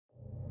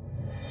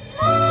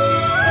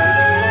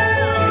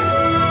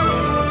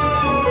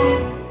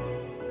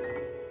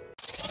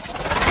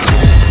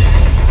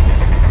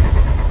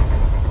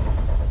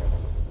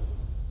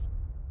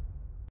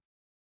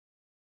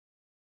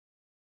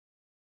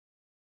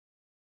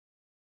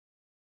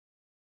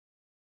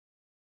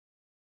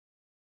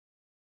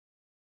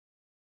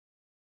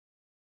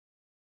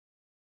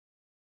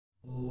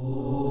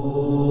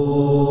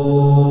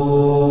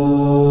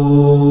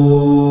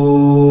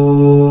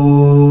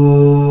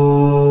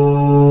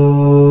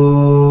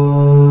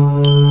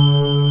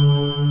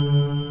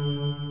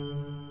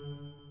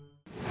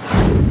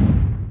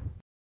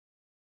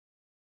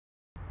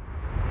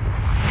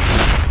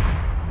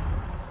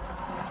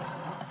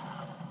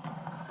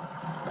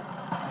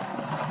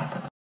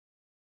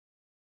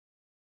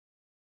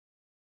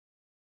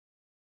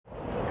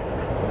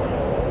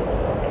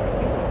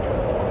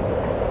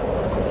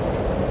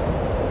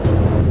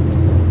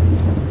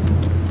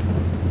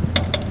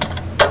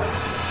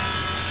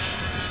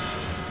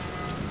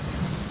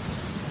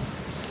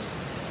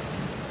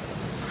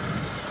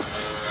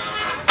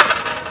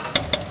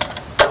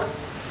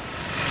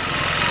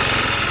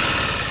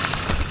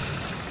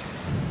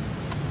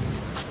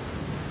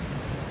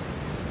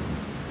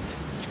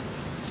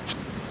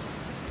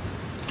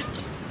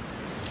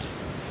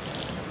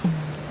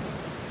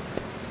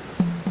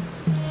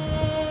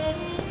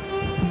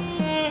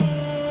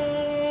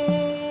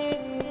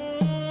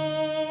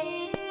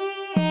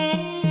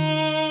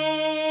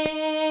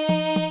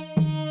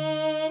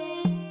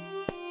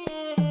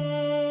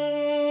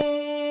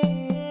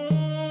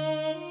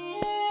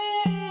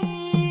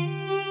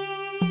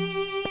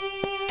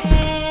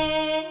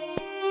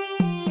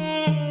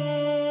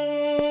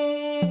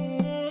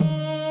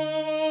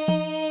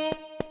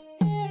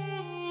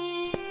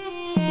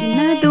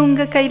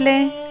கையிலே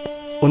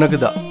உனக்கு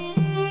தான்.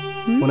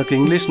 உனக்கு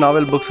இங்கிலீஷ்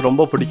நாவல் புக்ஸ்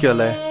ரொம்ப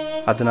பிடிக்கும்ல,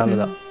 அதனால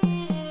தான்.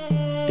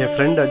 என்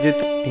ஃப்ரெண்ட்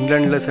அஜித்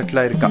இங்கிலாண்டில் செட்டில்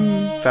ஆயிருக்கான்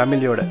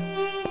ஃபேமிலியோட.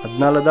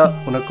 அதனால தான்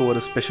உனக்கு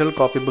ஒரு ஸ்பெஷல்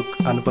காப்பி புக்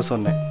அனுப்ப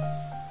சொன்னேன்.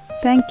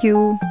 தேங்க்யூ.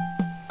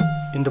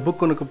 இந்த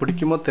புக் உனக்கு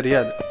பிடிக்குமோ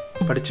தெரியாது,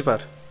 படிச்சு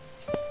பார்.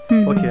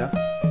 ஓகேயா?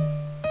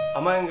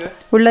 அம்மா எங்க?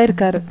 உள்ள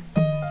இருக்காரு.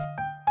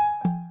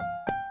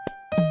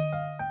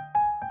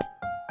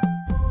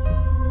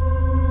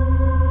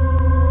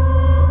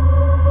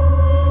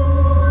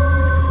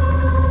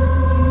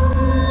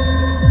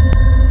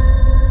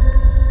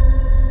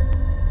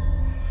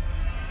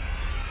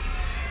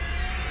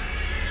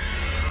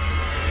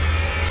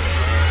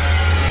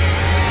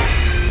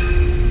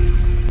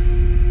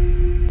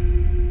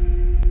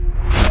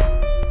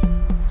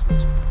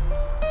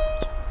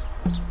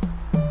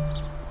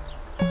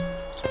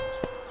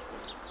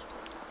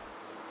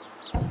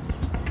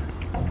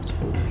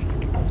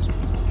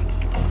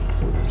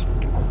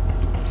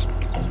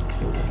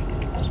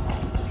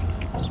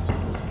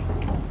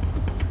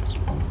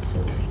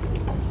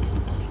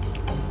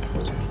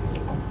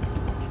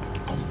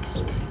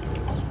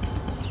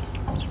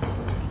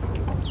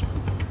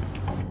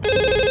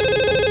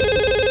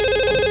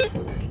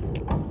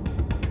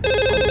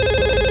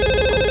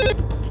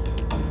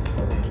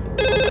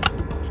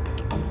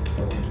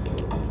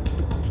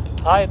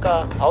 Hi Akka,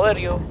 how are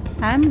you?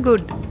 I'm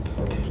good.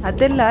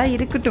 அதெல்லாம்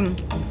இருக்கட்டும்.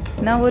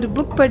 நான் ஒரு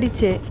புக்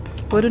படிச்சேன்,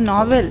 ஒரு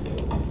நாவல்.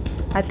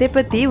 அதை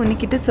பற்றி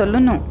உன்கிட்ட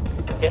சொல்லணும்.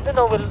 என்ன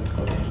நாவல்?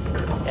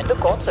 என்ன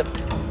concept?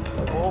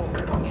 O,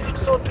 is it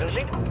so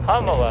thrilling?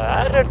 ஆமாவா,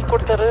 யார் எடுத்து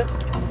கொடுத்தாரு?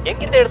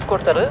 எங்கிட்ட எடுத்து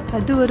கொடுத்தாரு?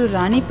 அது ஒரு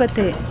ராணி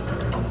பத்தே.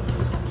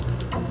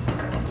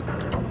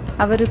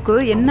 அவருக்கு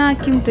என்ன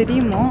ஆக்கியும்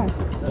தெரியுமோ?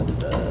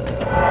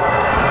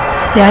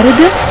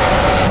 யாரது?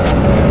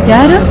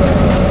 யாரு?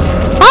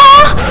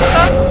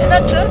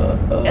 என்னாச்சு?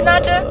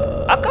 என்னாச்சு?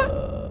 அக்கா?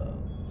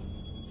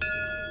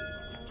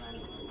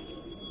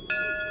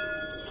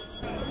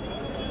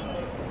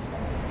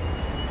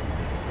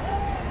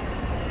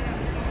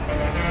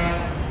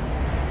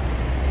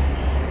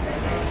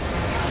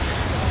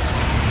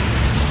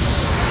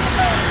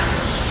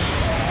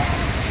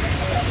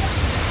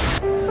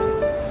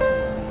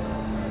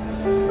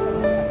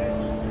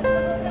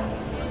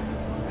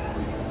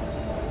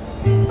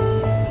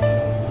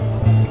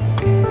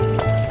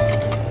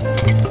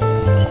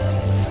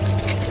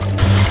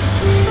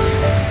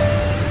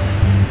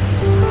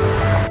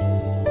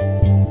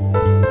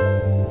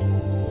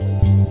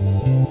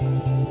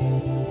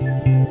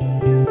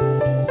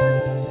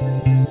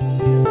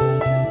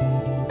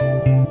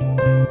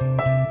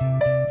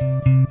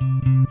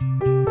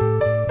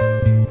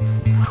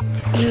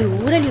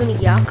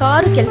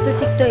 ಯಾಕಾರು ಕೆಲಸ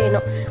ಸಿಕ್ತೋ ಏನೋ,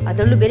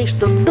 ಅದರಲ್ಲೂ ಬೇರೆ ಇಷ್ಟು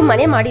ದೊಡ್ಡ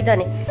ಮನೆ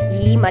ಮಾಡಿದ್ದಾನೆ.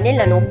 ಈ ಮನೇಲಿ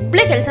ನಾನು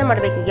ಒಬ್ಬಳೇ ಕೆಲಸ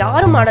ಮಾಡಬೇಕು,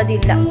 ಯಾರು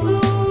ಮಾಡೋದಿಲ್ಲ.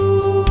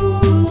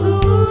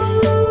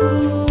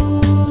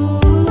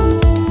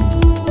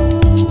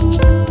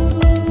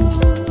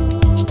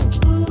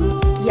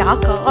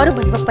 ಯಾಕಾರು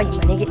ಬಂದಪ್ಪ ಈ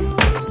ಮನೆಗೆ.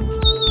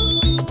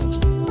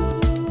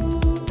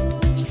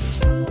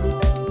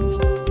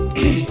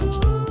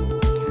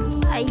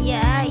 ಅಯ್ಯ,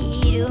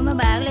 ಈ ರೂಮ್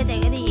ಬಾಗಿಲು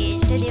ತೆಗೆದು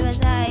ಎಷ್ಟು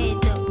ದಿವಸ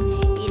ಆಯಿತು.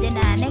 ಇದು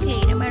ನಾನೇ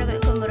ಕ್ಲೀನ್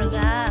ಮಾಡಬೇಕು ಮುರುಗ.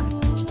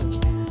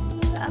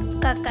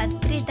 ಅಕ್ಕ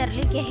ಕತ್ರಿ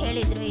ತರಲಿಕ್ಕೆ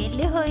ಹೇಳಿದ್ರು,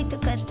 ಎಲ್ಲಿ ಹೋಯ್ತು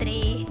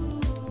ಕತ್ರಿ?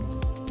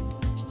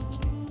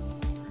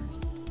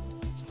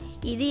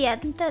 ಇದು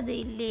ಎಂಥದ್ದು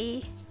ಇಲ್ಲಿ?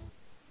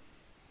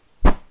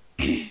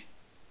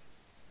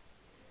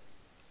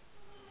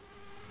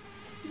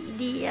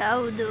 ಇದು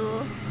ಯಾವುದು?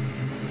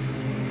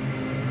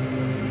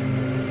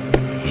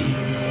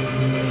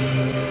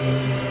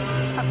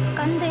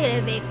 ಅಕ್ಕಂದ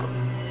ಇರಬೇಕು.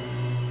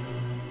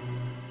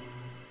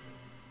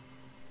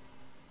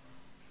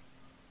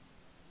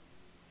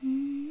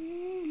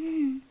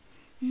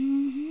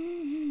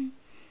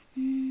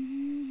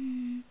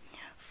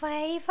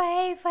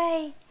 ಫೈ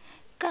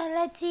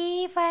ಕಲಚಿ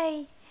ಫೈ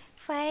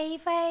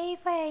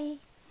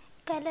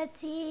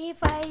ಕಲಚಿ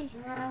ಫೈ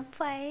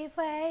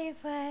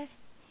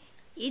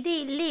ಇದು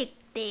ಇಲ್ಲಿ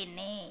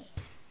ಇರ್ತೇನೆ.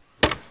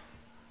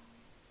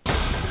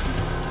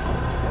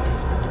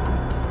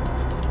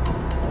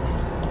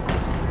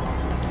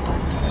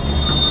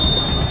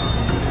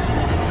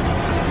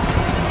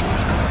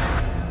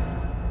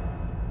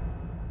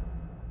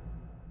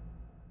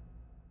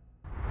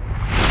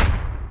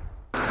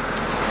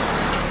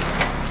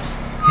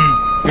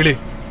 ಹೇಳಿ.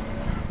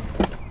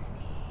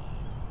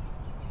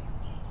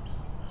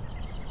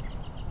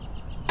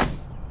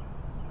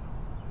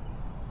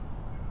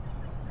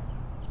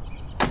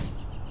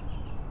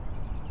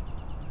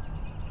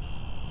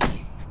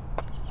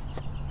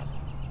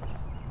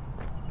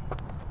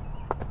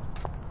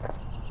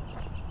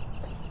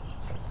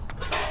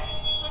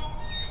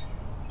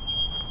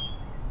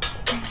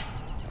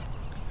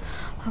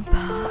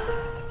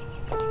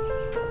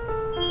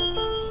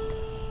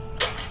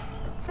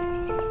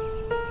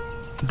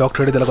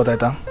 ಡಾಕ್ಟರ್ ಹೇಳಿದೆಲ್ಲ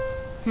ಗೊತ್ತಾಯ್ತಾ?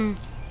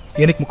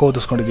 ಏನಕ್ಕೆ ಮುಖ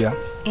ಓದಿಸ್ಕೊಂಡಿದ್ಯಾ?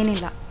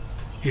 ಏನಿಲ್ಲ.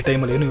 ಈ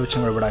ಟೈಮಲ್ಲಿ ಏನು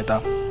ಯೋಚನೆ ಮಾಡಬೇಡ ಆಯ್ತಾ?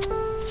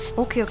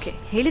 ಓಕೆ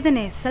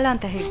ಹೇಳಿದ್ದೇನೆ ಸಲ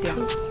ಅಂತ ಹೇಳ್ತೀಯ.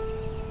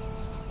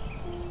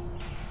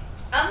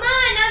 ಅಮ್ಮ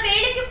ನಾ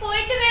ವೇಳೆಗೆ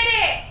ಪೋಯಿಟ್ಟು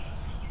ಬೇರೆ.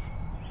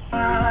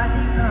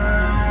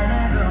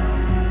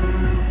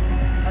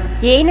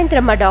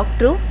 ಏನಂತ್ರಮ್ಮ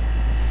ಡಾಕ್ಟ್ರು?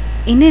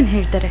 ಇನ್ನೇನು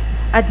ಹೇಳ್ತಾರೆ,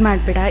 ಅದು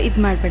ಮಾಡಬೇಡ ಇದು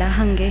ಮಾಡಬೇಡ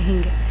ಹಾಗೆ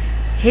ಹೀಗೆ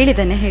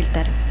ಹೇಳಿದ್ದಾನೆ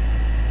ಹೇಳ್ತಾರೆ.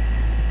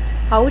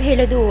 ಅವ್ರು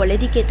ಹೇಳೋದು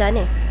ಒಳ್ಳೆದಿಕ್ಕೆ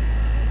ತಾನೆ?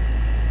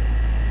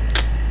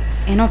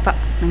 ಏನೋಪ್ಪ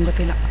ನಂಗೆ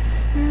ಗೊತ್ತಿಲ್ಲ.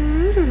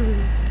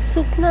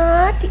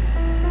 ಸುಪ್ನಾತಿ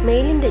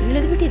ಮೇಲಿಂದ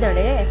ಇಳಿದು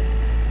ಬಿಟ್ಟಿದ್ದಾಳೆ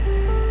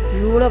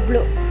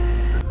ಇವಳೊಬ್ಳು.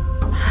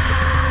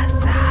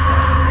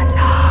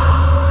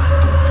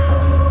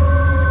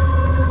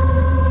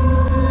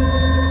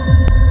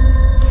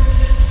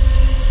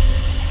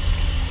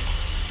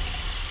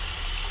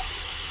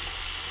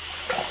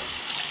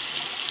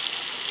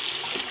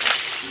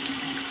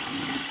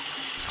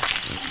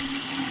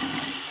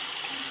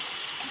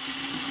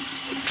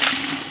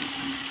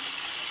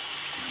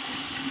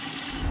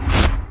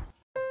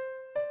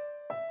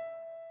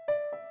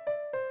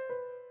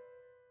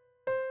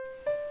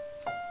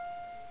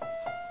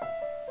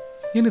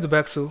 ಏನಿದು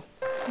ಬ್ಯಾಗ್ಸು?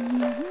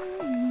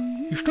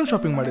 ಇಷ್ಟೊಂದು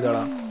ಶಾಪಿಂಗ್ ಮಾಡಿದಾಳ?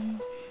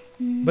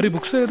 ಬರೀ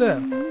ಬುಕ್ಸೇ ಇದೆ.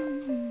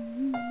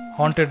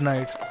 Haunted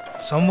knights,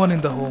 some one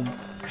in the home,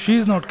 she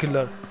is not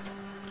killer.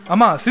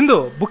 ಅಮ್ಮ ಸಿಂಧು,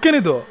 ಬುಕ್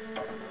ಏನಿದು?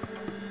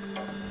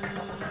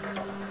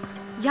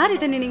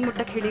 ಯಾರಿದೆ ನಿನಗೆ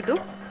ಮುಟ್ಟಕ್ಕೆ ಹೇಳಿದ್ದು?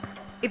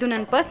 ಇದು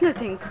ನನ್ನ ಪರ್ಸ್ನಲ್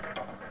ಥಿಂಗ್ಸ್.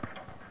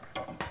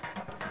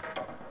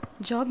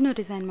 ಜಾಬ್ನ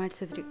ರಿಸೈನ್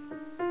ಮಾಡಿಸಿದ್ರಿ.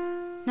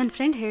 ನನ್ನ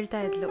ಫ್ರೆಂಡ್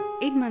ಹೇಳ್ತಾ ಇದ್ಲು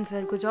 8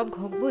 ಮಂತ್ಸ್ವರೆಗೂ ಜಾಬ್ಗೆ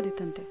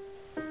ಹೋಗ್ಬೋದಿತ್ತಂತೆ.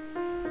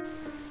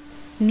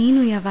 ನೀನು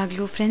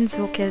ಯಾವಾಗಲೂ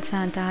ಫ್ರೆಂಡ್ಸು ಕೆಲಸ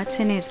ಅಂತ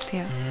ಆಚೆನೇ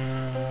ಇರ್ತೀಯ.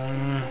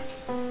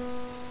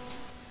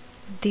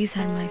 These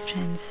are my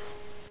friends.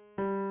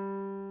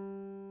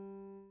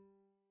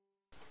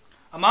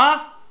 ಅಮ್ಮ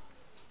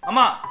ಅಮ್ಮ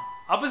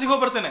ಆಫೀಸಿಗೆ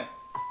ಹೋಗಿ ಬರ್ತೇನೆ.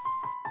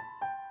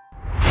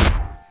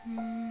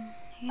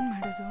 ಏನು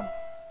ಮಾಡೋದು?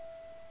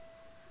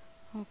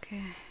 ಓಕೆ,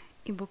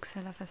 ಈ ಬುಕ್ಸ್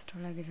ಎಲ್ಲ ಫಸ್ಟ್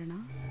ಒಳಗಿಡೋಣ.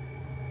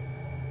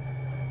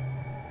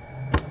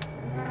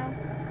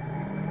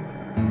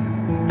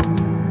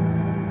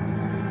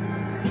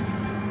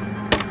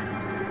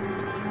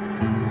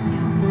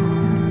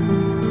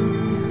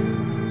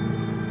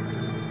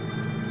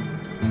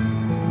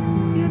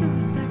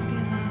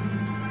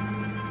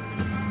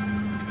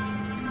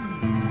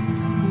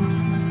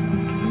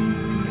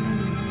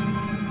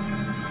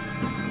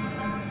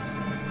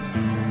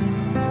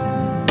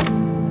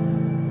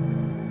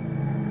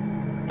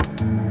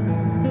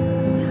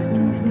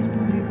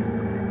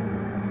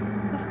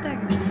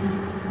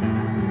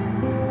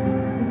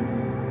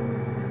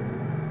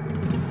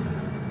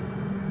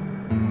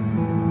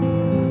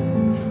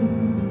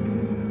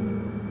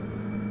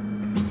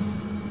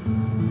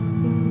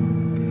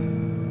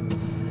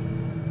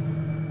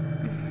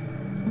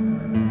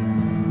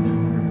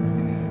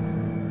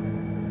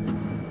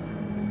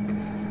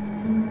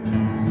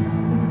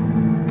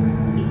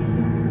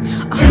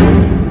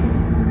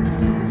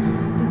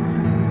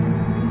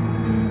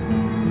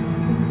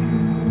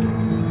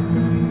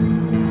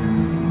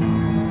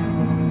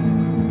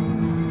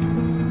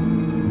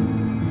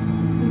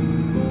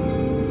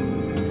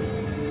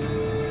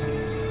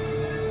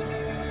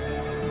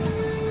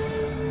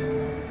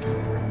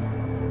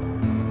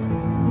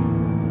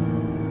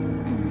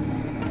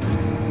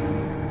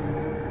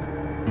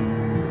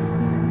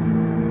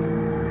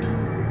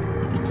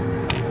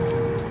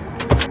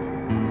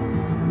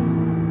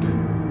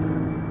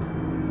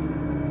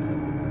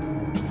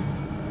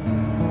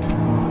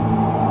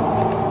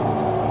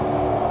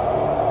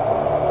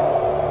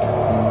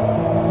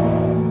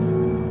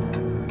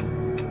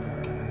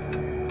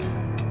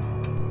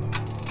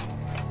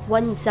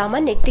 ಒಂದು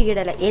ಸಾಮಾನು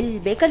ನೆಟ್ಟಿಗಿಡಲ್ಲ, ಎಲ್ಲಿ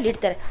ಬೇಕಲ್ಲಿ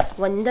ಇಡ್ತಾರೆ.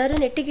 ಒಂದಾರು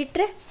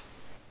ನೆಟ್ಟಿಗಿಟ್ರೆ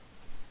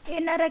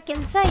ಏನಾರ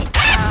ಕೆಲಸ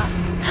ಇತ್ತಾ?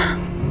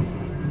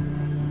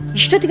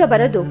 ಇಷ್ಟೊತ್ತಿಗೆ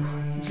ಬರೋದು?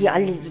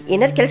 ಅಲ್ಲಿ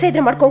ಏನಾರು ಕೆಲಸ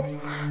ಇದ್ರೆ ಮಾಡ್ಕೋ.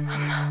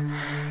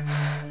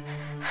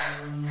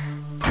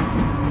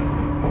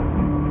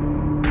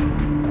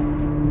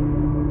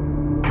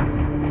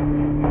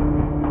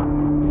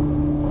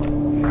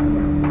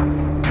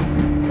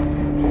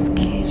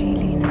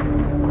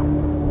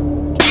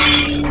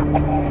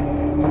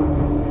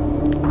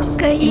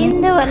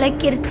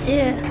 ಒಲಕ್ಕಿರ್ಚು.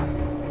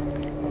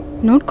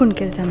 ನೋಡ್ಕೊಂಡು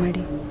ಕೆಲಸ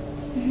ಮಾಡಿ.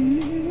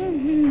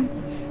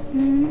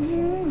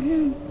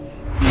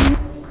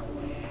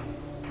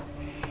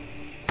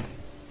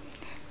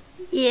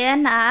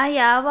 ಏನ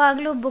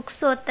ಯಾವಾಗಲೂ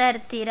ಬುಕ್ಸ್ ಓದ್ತಾ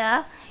ಇರ್ತೀರಾ?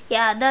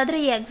 ಯಾವುದಾದ್ರೂ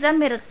ಎಕ್ಸಾಮ್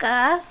ಇರುತ್ತಾ?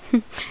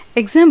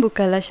 ಎಕ್ಸಾಮ್ ಬುಕ್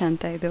ಅಲ್ಲ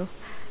ಶಾಂತ, ಇದು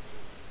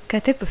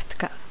ಕತೆ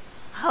ಪುಸ್ತಕ.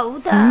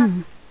 ಹೌದಾ?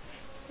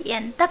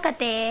 ಎಂತ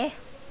ಕತೆ?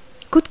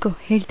 ಕೂತ್ಕೋ,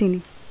 ಹೇಳ್ತೀನಿ.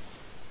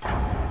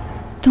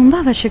 ತುಂಬ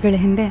ವರ್ಷಗಳ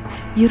ಹಿಂದೆ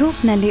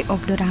ಯುರೋಪ್ನಲ್ಲಿ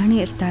ಒಬ್ಬಳು ರಾಣಿ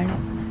ಇರ್ತಾಳೆ.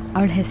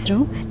 ಅವಳ ಹೆಸರು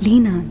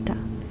ಲೀನಾ ಅಂತ.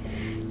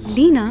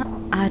 ಲೀನಾ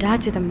ಆ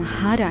ರಾಜ್ಯದ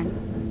ಮಹಾರಾಣಿ.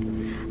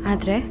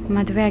 ಆದರೆ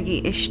ಮದುವೆಯಾಗಿ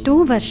ಎಷ್ಟೋ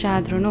ವರ್ಷ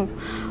ಆದ್ರೂ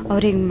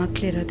ಅವ್ರಿಗೆ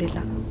ಮಕ್ಕಳಿರೋದಿಲ್ಲ.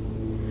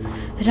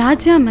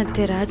 ರಾಜ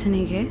ಮತ್ತು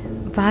ರಾಜನಿಗೆ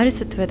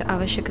ವಾರಸತ್ವದ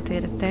ಅವಶ್ಯಕತೆ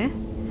ಇರುತ್ತೆ.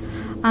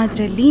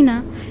 ಆದರೆ ಲೀನಾ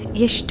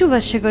ಎಷ್ಟು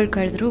ವರ್ಷಗಳು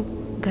ಕಳೆದ್ರೂ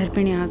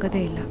ಗರ್ಭಿಣಿ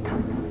ಆಗೋದೇ ಇಲ್ಲ.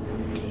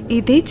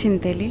 ಇದೇ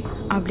ಚಿಂತೆಯಲ್ಲಿ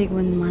ಅವಳಿಗೆ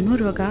ಒಂದು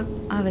ಮನೋರೋಗ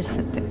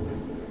ಆವರಿಸುತ್ತೆ.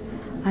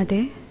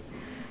 ಅದೇ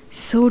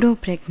ಸೂಡೋ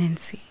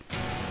ಪ್ರೆಗ್ನೆನ್ಸಿ,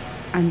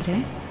 ಅಂದರೆ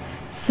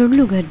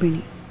ಸುಳ್ಳು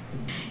ಗರ್ಭಿಣಿ.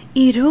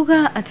 ಈ ರೋಗ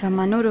ಅಥವಾ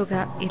ಮನೋರೋಗ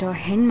ಇರೋ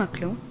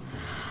ಹೆಣ್ಮಕ್ಳು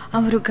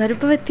ಅವರು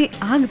ಗರ್ಭವತಿ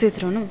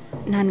ಆಗದಿದ್ರೂ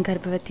ನಾನು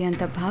ಗರ್ಭವತಿ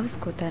ಅಂತ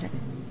ಭಾವಿಸ್ಕೋತಾರೆ.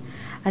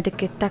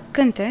 ಅದಕ್ಕೆ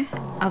ತಕ್ಕಂತೆ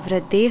ಅವರ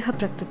ದೇಹ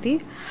ಪ್ರಕೃತಿ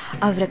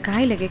ಅವರ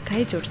ಕಾಯಿಲೆಗೆ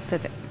ಕೈ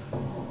ಜೋಡಿಸ್ತದೆ.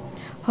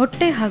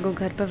 ಹೊಟ್ಟೆ ಹಾಗೂ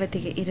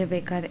ಗರ್ಭವತಿಗೆ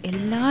ಇರಬೇಕಾದ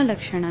ಎಲ್ಲ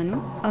ಲಕ್ಷಣವೂ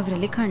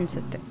ಅವರಲ್ಲಿ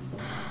ಕಾಣಿಸುತ್ತೆ.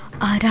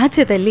 ಆ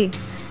ರಾಜ್ಯದಲ್ಲಿ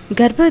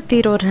ಗರ್ಭವತಿ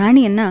ಇರೋ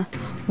ರಾಣಿಯನ್ನು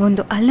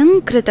ಒಂದು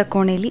ಅಲಂಕೃತ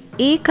ಕೋಣೆಯಲ್ಲಿ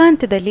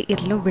ಏಕಾಂತದಲ್ಲಿ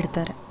ಇರಲು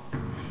ಬಿಡ್ತಾರೆ.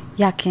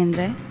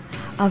 ಯಾಕೆಂದರೆ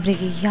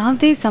ಅವರಿಗೆ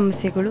ಯಾವುದೇ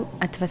ಸಮಸ್ಯೆಗಳು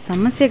ಅಥವಾ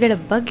ಸಮಸ್ಯೆಗಳ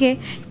ಬಗ್ಗೆ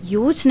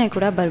ಯೋಚನೆ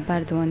ಕೂಡ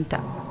ಬರಬಾರ್ದು ಅಂತ.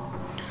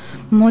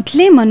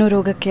 ಮೊದಲೇ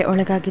ಮನೋರೋಗಕ್ಕೆ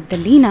ಒಳಗಾಗಿದ್ದ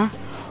ಲೀನಾ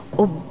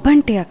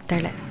ಒಬ್ಬಂಟಿ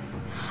ಆಗ್ತಾಳೆ.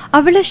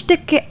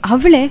 ಅವಳಷ್ಟಕ್ಕೆ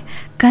ಅವಳೇ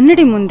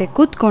ಕನ್ನಡಿ ಮುಂದೆ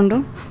ಕೂತ್ಕೊಂಡು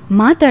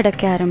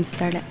ಮಾತಾಡೋಕ್ಕೆ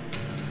ಆರಂಭಿಸ್ತಾಳೆ.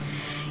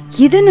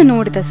 ಇದನ್ನು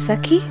ನೋಡಿದ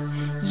ಸಖಿ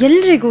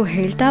ಎಲ್ರಿಗೂ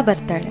ಹೇಳ್ತಾ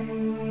ಬರ್ತಾಳೆ.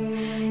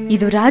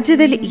 ಇದು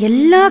ರಾಜ್ಯದಲ್ಲಿ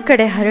ಎಲ್ಲ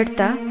ಕಡೆ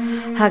ಹರಡ್ತಾ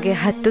ಹಾಗೆ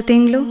 10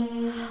 ತಿಂಗಳು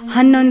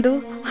 11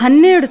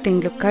 12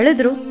 ತಿಂಗಳು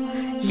ಕಳೆದರೂ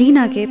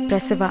ಲೀನಾಗೆ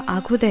ಪ್ರಸವ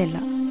ಆಗೋದೇ ಇಲ್ಲ.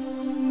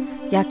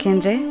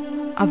 ಯಾಕೆಂದರೆ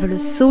ಅವಳು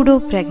ಸೂಡೋ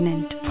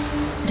ಪ್ರೆಗ್ನೆಂಟ್.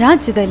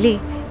 ರಾಜ್ಯದಲ್ಲಿ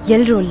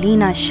ಎಲ್ಲರೂ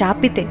ಲೀನಾ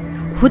ಶಾಪಿತೆ,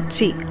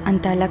 ಹುಚ್ಚಿ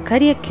ಅಂತೆಲ್ಲ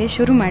ಕರೆಯೋಕ್ಕೆ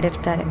ಶುರು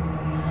ಮಾಡಿರ್ತಾರೆ.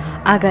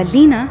 ಆಗ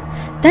ಲೀನಾ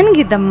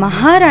ತನಗಿದ್ದ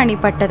ಮಹಾರಾಣಿ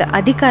ಪಟ್ಟದ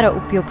ಅಧಿಕಾರ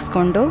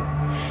ಉಪಯೋಗಿಸ್ಕೊಂಡು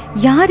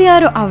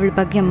ಯಾರ್ಯಾರು ಅವಳ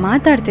ಬಗ್ಗೆ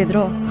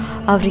ಮಾತಾಡ್ತಿದ್ರೋ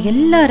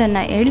ಅವರೆಲ್ಲರನ್ನ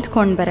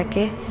ಎಳೆದುಕೊಂಡು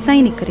ಬರೋಕ್ಕೆ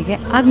ಸೈನಿಕರಿಗೆ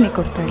ಆಜ್ಞೆ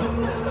ಕೊಡ್ತಾಳೆ.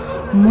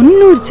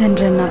 300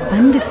 ಜನರನ್ನು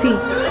ಬಂಧಿಸಿ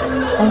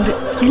ಅವರು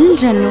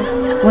ಎಲ್ಲರನ್ನು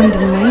ಒಂದು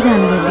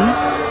ಮೈದಾನದಲ್ಲಿ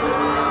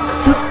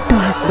ಸುಟ್ಟು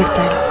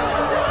ಹಾಕಿಬಿಡ್ತಾಳೆ.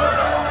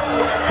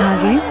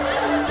 ಹಾಗೆ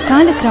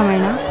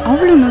ಕಾಲಕ್ರಮೇಣ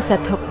ಅವಳೂ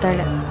ಸತ್ತು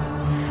ಹೋಗ್ತಾಳೆ.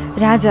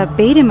 ರಾಜ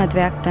ಬೇರೆ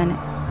ಮದುವೆ ಆಗ್ತಾನೆ.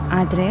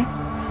 ಆದರೆ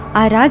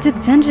ಆ ರಾಜ್ಯದ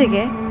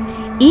ಜನರಿಗೆ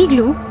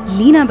ಈಗಲೂ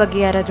ಲೀನಾ ಬಗ್ಗೆ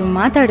ಯಾರಾದರೂ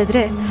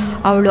ಮಾತಾಡಿದ್ರೆ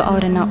ಅವಳು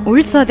ಅವರನ್ನು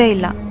ಉಳಿಸೋದೇ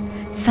ಇಲ್ಲ,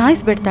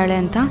 ಸಾಯಿಸ್ಬಿಡ್ತಾಳೆ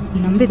ಅಂತ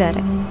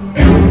ನಂಬಿದ್ದಾರೆ.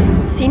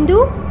 ಸಿಂಧು,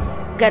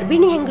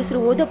 ಗರ್ಭಿಣಿ ಹೆಂಗಸರು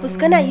ಓದೋ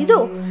ಪುಸ್ತಕನ ಇದು?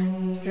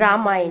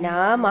 ರಾಮಾಯಣ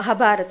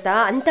ಮಹಾಭಾರತ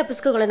ಅಂಥ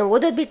ಪುಸ್ತಕಗಳನ್ನು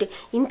ಓದೋದು ಬಿಟ್ಟು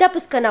ಇಂಥ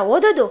ಪುಸ್ತಕನ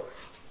ಓದೋದು?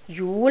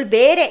 ಇವಳು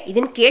ಬೇರೆ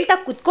ಇದನ್ನು ಕೇಳ್ತಾ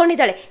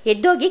ಕುತ್ಕೊಂಡಿದ್ದಾಳೆ.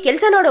 ಎದ್ದೋಗಿ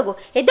ಕೆಲಸ ನೋಡೋಗು.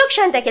 ಎದ್ದೋಗಿ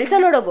ಶಾಂತ, ಕೆಲಸ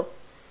ನೋಡೋಗು.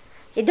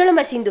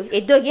 ಎದ್ದೋಳಮ್ಮ ಸಿಂಧು,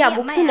 ಎದ್ದೋಗಿ ಆ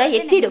ಬುಕ್ಸನ್ನ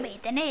ಎತ್ತಿಡು.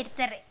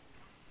 ಇರ್ತಾರೆ.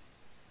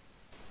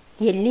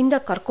 ಎಲ್ಲಿಂದ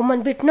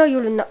ಕರ್ಕೊಂಬಂದ್ಬಿಟ್ನೋ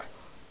ಇವಳನ್ನ,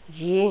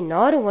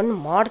 ಏನಾರು ಒಂದು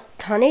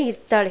ಮಾಡ್ತಾನೆ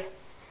ಇರ್ತಾಳೆ.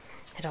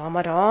 ರಾಮ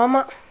ರಾಮ.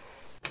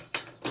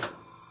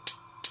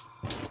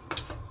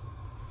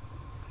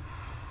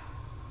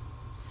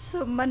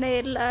 ಸುಮ್ಮನೆ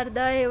ಇರ್ಲಾರ್ದ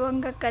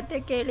ಇವಂಗ ಕತೆ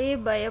ಕೇಳಿ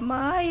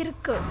ಭಯಮಾ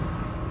ಇருக்கு.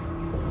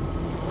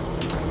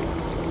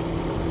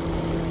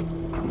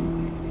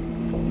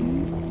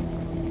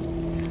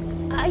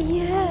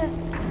 ಅಯ್ಯ,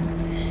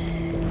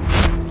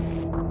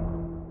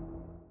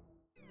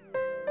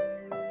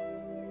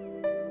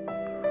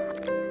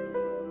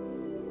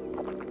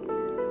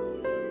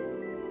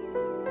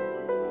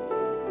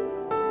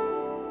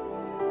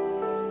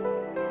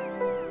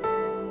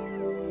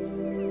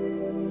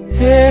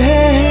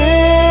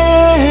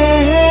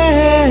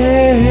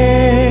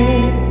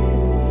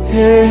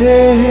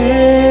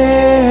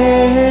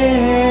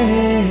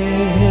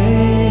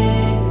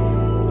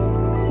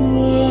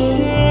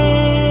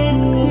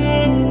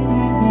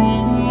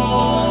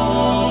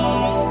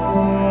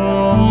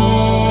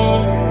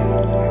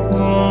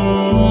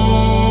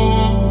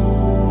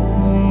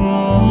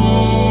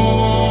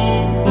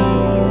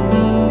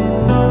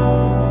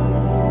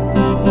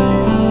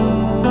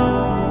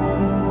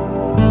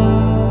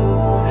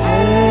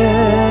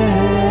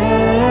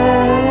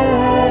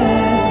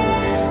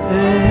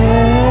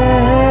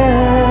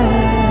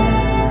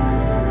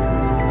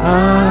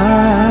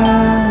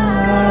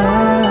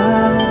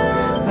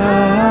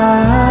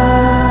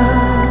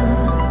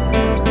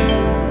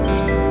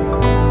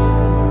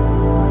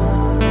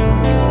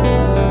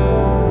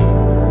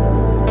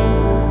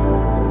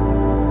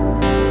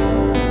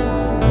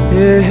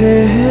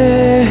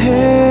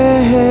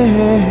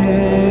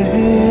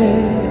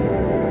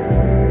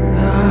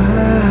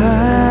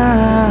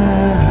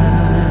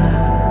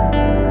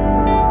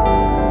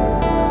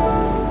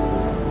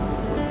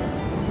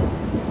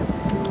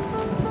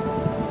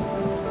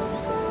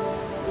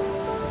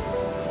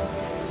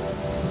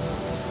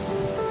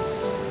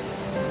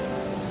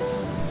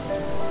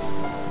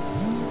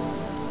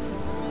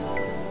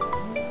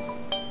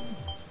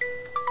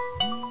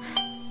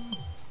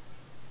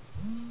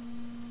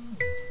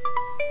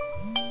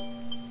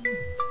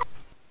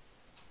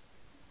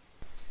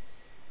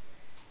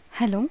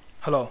 ಹಲೋ.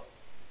 ಹಲೋ,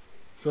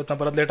 ಇವತ್ತು ನಾನು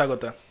ಬರೋದು ಲೇಟ್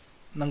ಆಗುತ್ತೆ.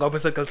 ನಂಗೆ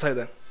ಆಫೀಸಲ್ಲಿ ಕೆಲಸ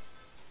ಇದೆ.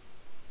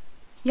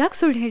 ಯಾಕೆ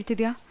ಸುಳ್ಳು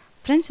ಹೇಳ್ತಿದ್ಯಾ?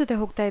 ಫ್ರೆಂಡ್ಸ್ ಜೊತೆ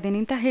ಹೋಗ್ತಾ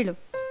ಇದ್ದೀನಿ ಅಂತ ಹೇಳು.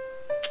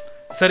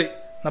 ಸರಿ,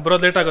 ನಾನು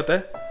ಬರೋದು ಲೇಟ್ ಆಗುತ್ತೆ.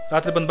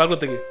 ರಾತ್ರಿ ಬಂದು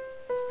ಬಾಗ್ಲು ತೆಗಿ,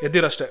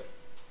 ಎದ್ದಿರಷ್ಟೇ.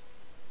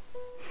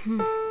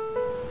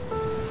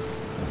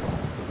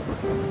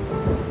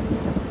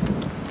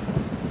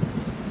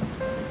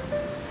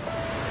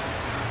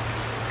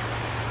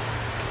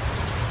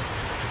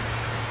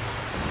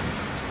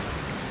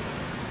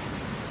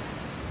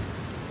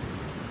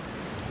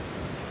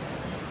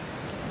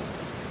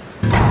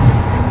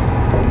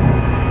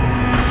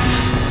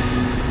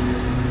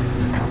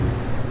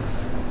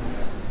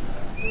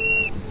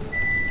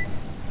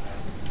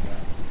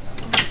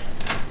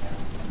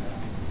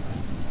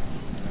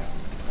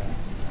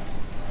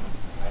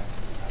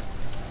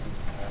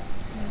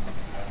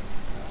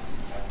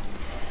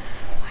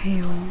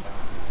 ಅಯ್ಯೋ,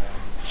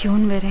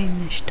 ಇವನು ಬೇರೆ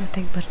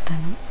ಇನ್ನೆಷ್ಟೊತ್ತಿಗೆ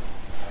ಬರ್ತಾನೋ.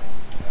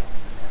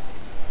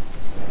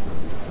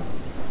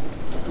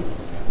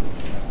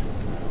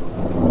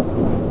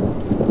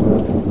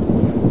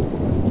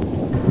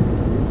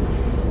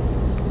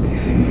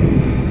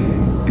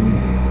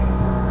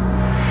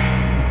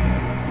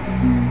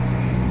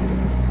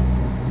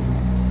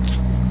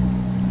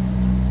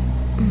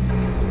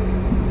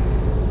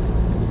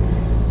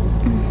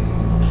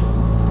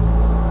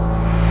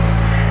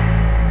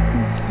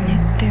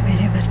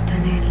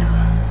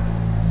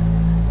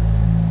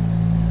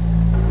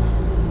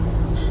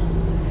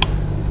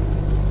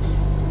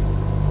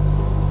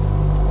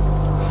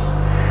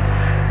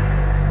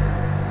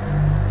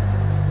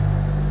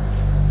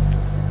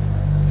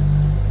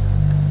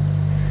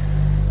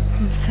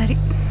 ಸರಿ,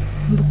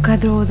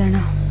 ಬುಕ್ಕಾದ್ರೂ ಓದೋಣ.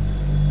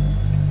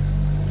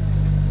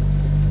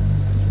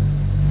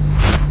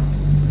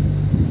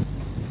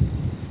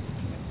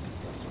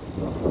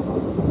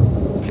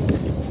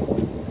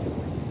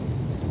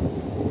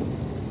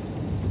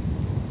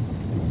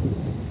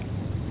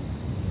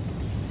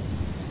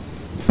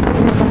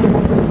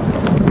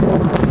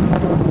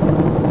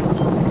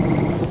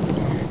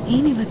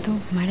 ಏನಿವತ್ತು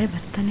ಮಳೆ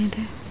ಬರ್ತಾನೆ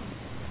ಇದೆ.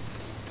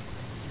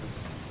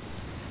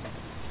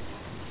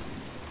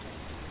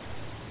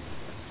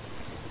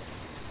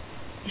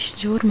 ಇಷ್ಟು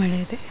ಜೋರು ಮಳೆ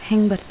ಇದೆ,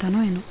 ಹೆಂಗೆ ಬರ್ತಾನೋ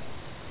ಏನೋ.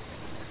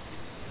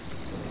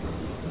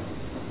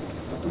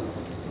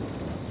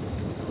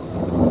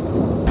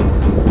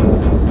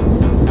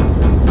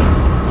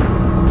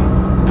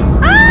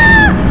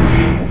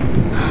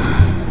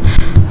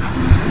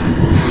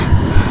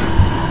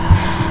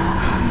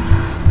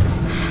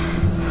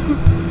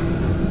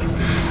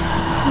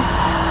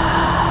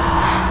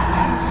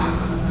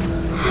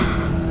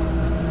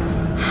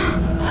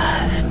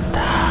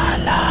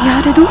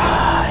 ಯಾರದು?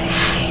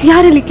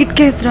 ಯಾರಲ್ಲಿ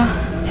ಕಿಟಕಿ ಹತ್ರ?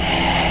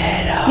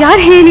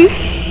 ಯಾರು ಹೇಳಿ?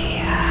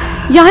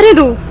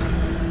 ಯಾರದು?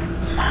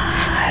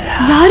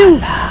 ಯಾರು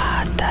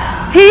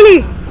ಹೇಳಿ?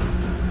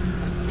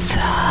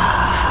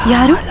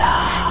 ಯಾರು?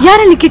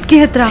 ಯಾರಲ್ಲಿ ಕಿಟಕಿ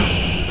ಹತ್ರ?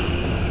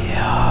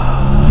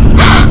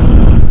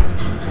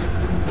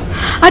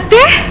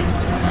 ಅತ್ತೆ,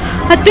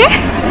 ಅತ್ತೆ,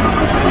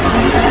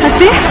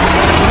 ಅತ್ತೆ,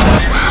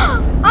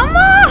 ಅಮ್ಮ!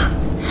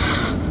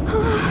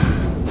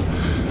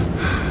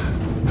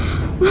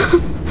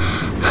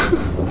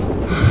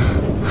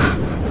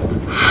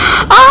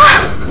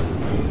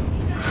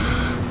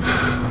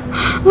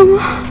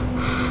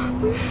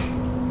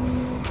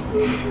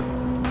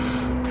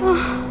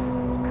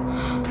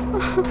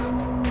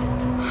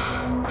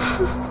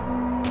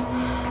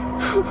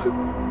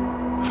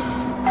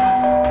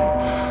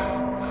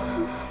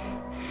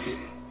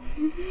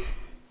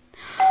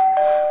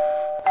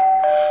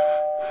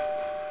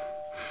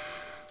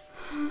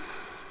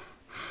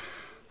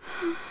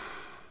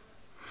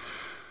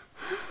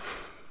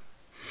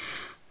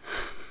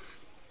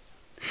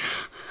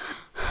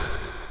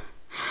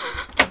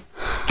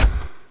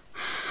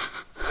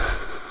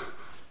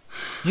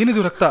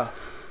 ಏನಿದು ರಕ್ತ?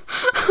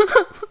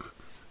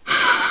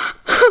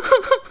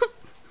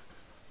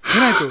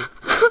 ಏನಾಯ್ತು?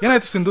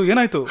 ಏನಾಯ್ತು ಸಿಂಧು?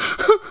 ಏನಾಯ್ತು?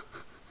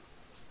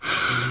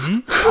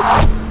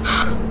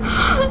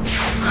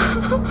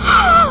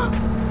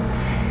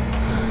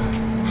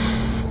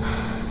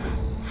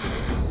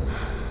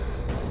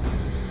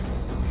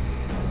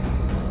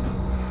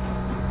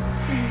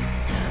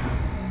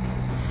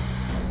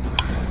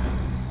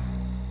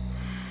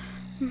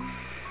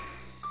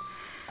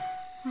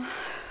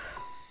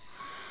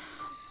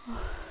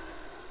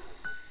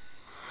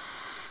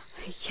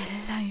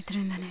 ಎಲ್ಲ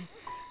ಇದರಿಂದಾನೆ.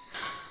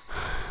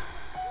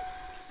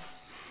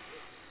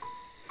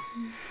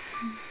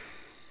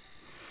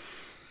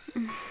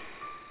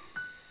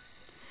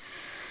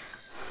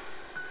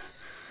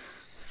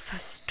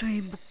 ಫಸ್ಟು ಈ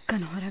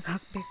ಬುಕ್ಕನ್ನು ಹೊರಗೆ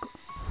ಹಾಕಬೇಕು.